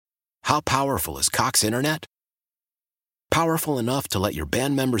How powerful is Cox Internet? Powerful enough to let your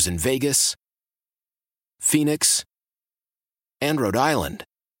band members in Vegas, Phoenix, and Rhode Island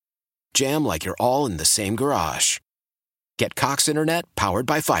jam like you're all in the same garage. Get Cox Internet powered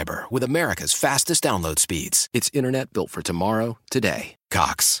by fiber with America's fastest download speeds. It's internet built for tomorrow, today.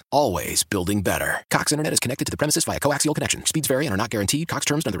 Cox, always building better. Cox Internet is connected to the premises via coaxial connection. Speeds vary and are not guaranteed. Cox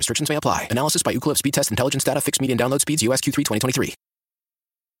terms and other restrictions may apply. Analysis by Ookla Speed Test Intelligence Data. Fixed median download speeds. US Q3 2023.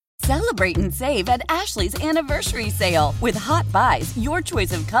 Celebrate and save at Ashley's Anniversary Sale. With Hot Buys, your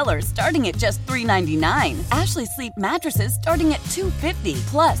choice of colors starting at just $3.99. Ashley Sleep mattresses starting at $2.50.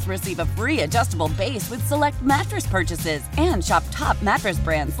 Plus, receive a free adjustable base with select mattress purchases. And shop top mattress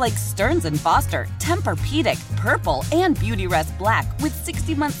brands like Stearns & Foster, Tempur-Pedic, Purple, and Beautyrest Black with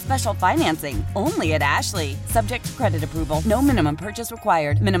 60-month special financing. Only at Ashley. Subject to credit approval. No minimum purchase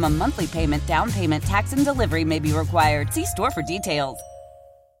required. Minimum monthly payment, down payment, tax, and delivery may be required. See store for details.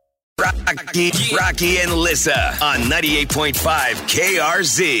 Rocky and Lissa on 98.5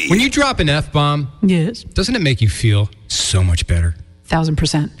 KRZ. When you drop an F-bomb, yes, doesn't it make you feel so much better?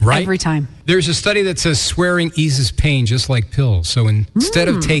 1,000%. Right? Every time. There's a study that says swearing eases pain just like pills. So instead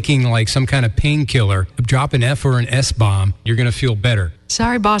of taking like some kind of painkiller, drop an F or an S-bomb, you're going to feel better.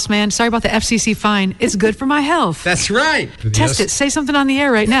 Sorry, boss man. Sorry about the FCC fine. It's good for my health. That's right. Test it. Say something on the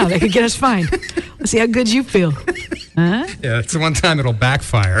air right now that could get us fined. Let's see how good you feel. Huh? Yeah, it's the one time it'll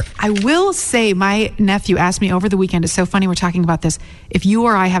backfire. I will say my nephew asked me over the weekend, it's so funny we're talking about this, if you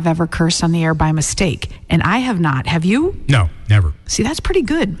or I have ever cursed on the air by mistake. And I have not. Have you? No, never. See, that's pretty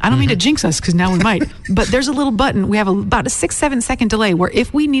good. I don't mean to jinx us because now we might. But there's a little button. We have about a 6-7 second delay where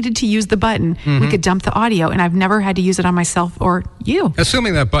if we needed to use the button, we could dump the audio. And I've never had to use it on myself or you.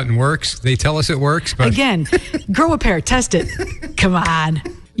 Assuming that button works. They tell us it works. But again, grow a pair. Test it. Come on.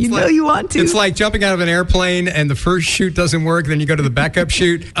 You know you want to. It's like jumping out of an airplane and the first chute doesn't work. Then you go to the backup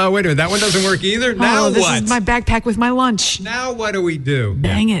chute. Oh, wait a minute. That one doesn't work either? Now this what? This is my backpack with my lunch. Now what do we do?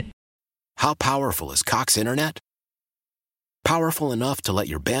 Dang it. How powerful is Cox Internet? Powerful enough to let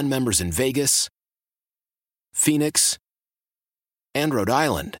your band members in Vegas, Phoenix, and Rhode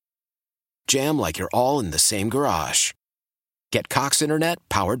Island jam like you're all in the same garage. Get Cox Internet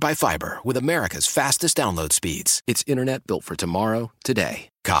powered by fiber with America's fastest download speeds. It's internet built for tomorrow, today.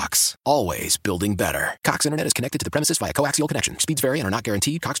 Cox, always building better. Cox Internet is connected to the premises via coaxial connection. Speeds vary and are not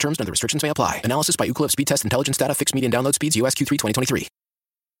guaranteed. Cox terms and other restrictions may apply. Analysis by Ookla Speed Test Intelligence Data. Fixed median download speeds. US Q3 2023.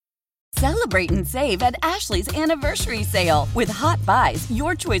 Celebrate and save at Ashley's Anniversary Sale. With Hot Buys,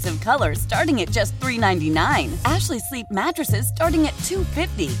 your choice of colors starting at just $3.99. Ashley Sleep mattresses starting at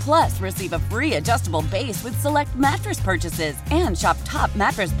 $2.50. Plus, receive a free adjustable base with select mattress purchases. And shop top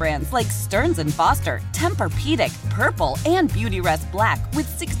mattress brands like Stearns & Foster, Tempur-Pedic, Purple, and Beautyrest Black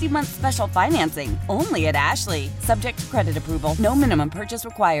with 60-month special financing. Only at Ashley. Subject to credit approval. No minimum purchase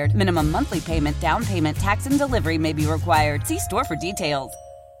required. Minimum monthly payment, down payment, tax, and delivery may be required. See store for details.